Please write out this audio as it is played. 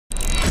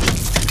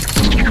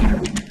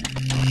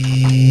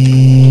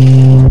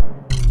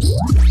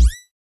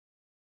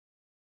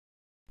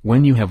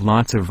When you have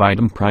lots of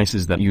item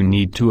prices that you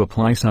need to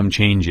apply some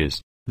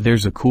changes,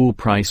 there's a cool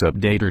price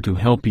updater to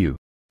help you.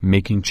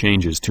 Making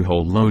changes to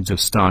whole loads of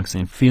stocks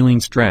and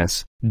feeling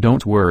stress?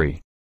 Don't worry.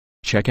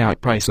 Check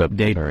out Price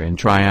Updater and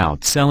try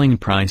out Selling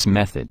Price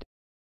method.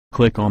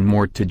 Click on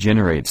More to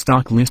generate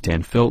stock list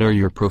and filter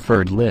your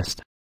preferred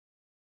list.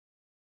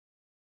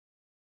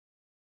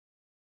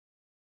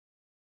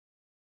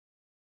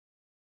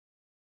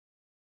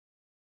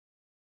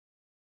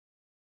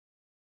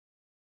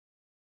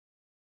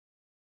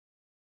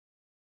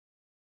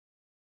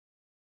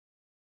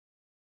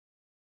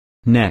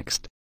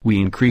 Next, we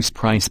increase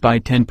price by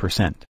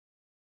 10%.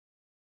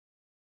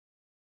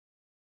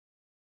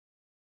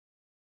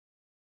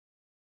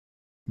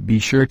 Be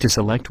sure to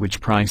select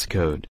which price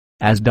code,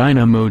 as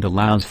DynaMod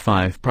allows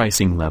 5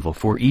 pricing level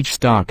for each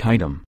stock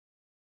item.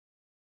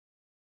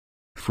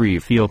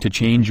 Feel to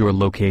change your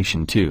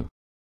location too.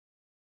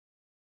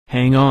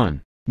 Hang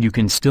on, you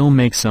can still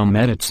make some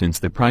edits since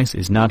the price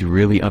is not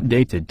really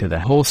updated to the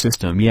whole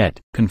system yet.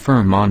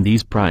 Confirm on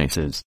these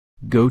prices.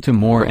 Go to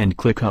More and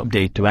click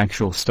Update to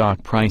Actual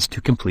Stock Price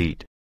to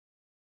complete.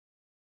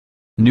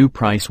 New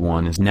price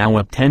 1 is now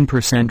up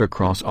 10%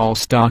 across all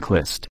stock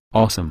list.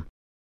 Awesome.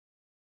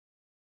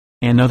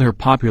 And other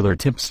popular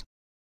tips.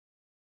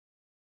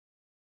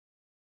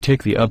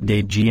 Tick the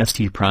Update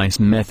GST Price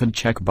Method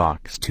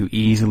checkbox to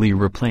easily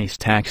replace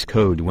tax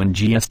code when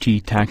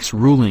GST tax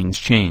rulings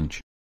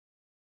change.